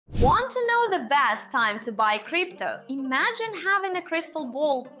Want to know the best time to buy crypto? Imagine having a crystal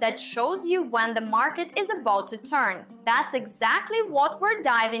ball that shows you when the market is about to turn. That's exactly what we're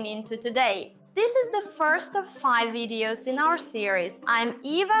diving into today. This is the first of 5 videos in our series. I'm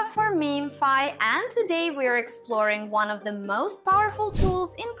Eva for MeemFi, and today we're exploring one of the most powerful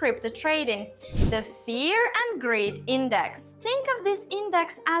tools in crypto trading, the Fear and Greed Index. Think of this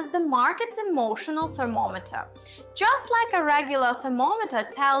index as the market's emotional thermometer. Just like a regular thermometer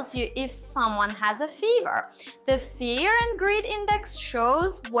tells you if someone has a fever, the Fear and Greed Index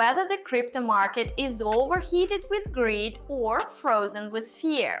shows whether the crypto market is overheated with greed or frozen with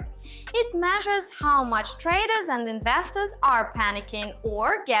fear. It measures how much traders and investors are panicking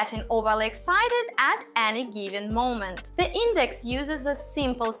or getting overly excited at any given moment. The index uses a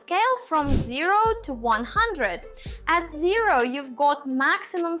simple scale from 0 to 100. At 0, you've got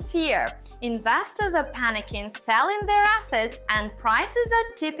maximum fear. Investors are panicking, selling their assets, and prices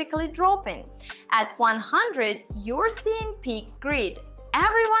are typically dropping. At 100, you're seeing peak greed.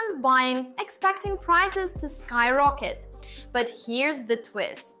 Everyone's buying, expecting prices to skyrocket. But here's the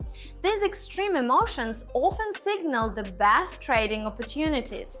twist. These extreme emotions often signal the best trading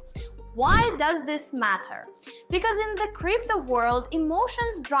opportunities. Why does this matter? Because in the crypto world,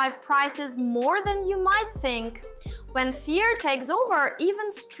 emotions drive prices more than you might think. When fear takes over, even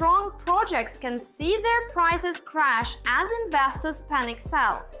strong projects can see their prices crash as investors panic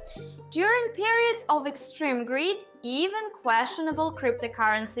sell. During periods of extreme greed, even questionable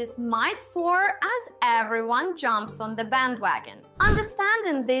cryptocurrencies might soar as everyone jumps on the bandwagon.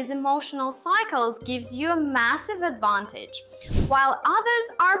 Understanding these emotional cycles gives you a massive advantage. While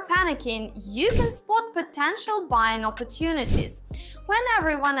others are panicking, you can spot potential buying opportunities. When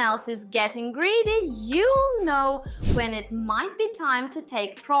everyone else is getting greedy, you'll know when it might be time to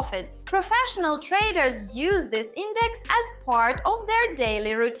take profits. Professional traders use this index as part of their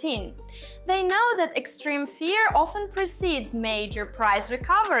daily routine. They know that extreme fear often precedes major price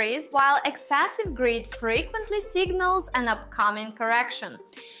recoveries, while excessive greed frequently signals an upcoming correction.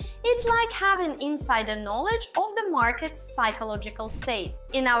 It's like having insider knowledge of the market's psychological state.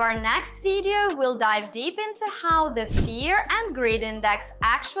 In our next video, we'll dive deep into how the Fear and Greed Index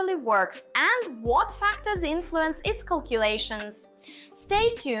actually works and what factors influence its calculations. Stay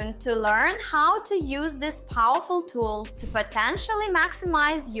tuned to learn how to use this powerful tool to potentially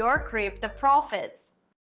maximize your crypto profits.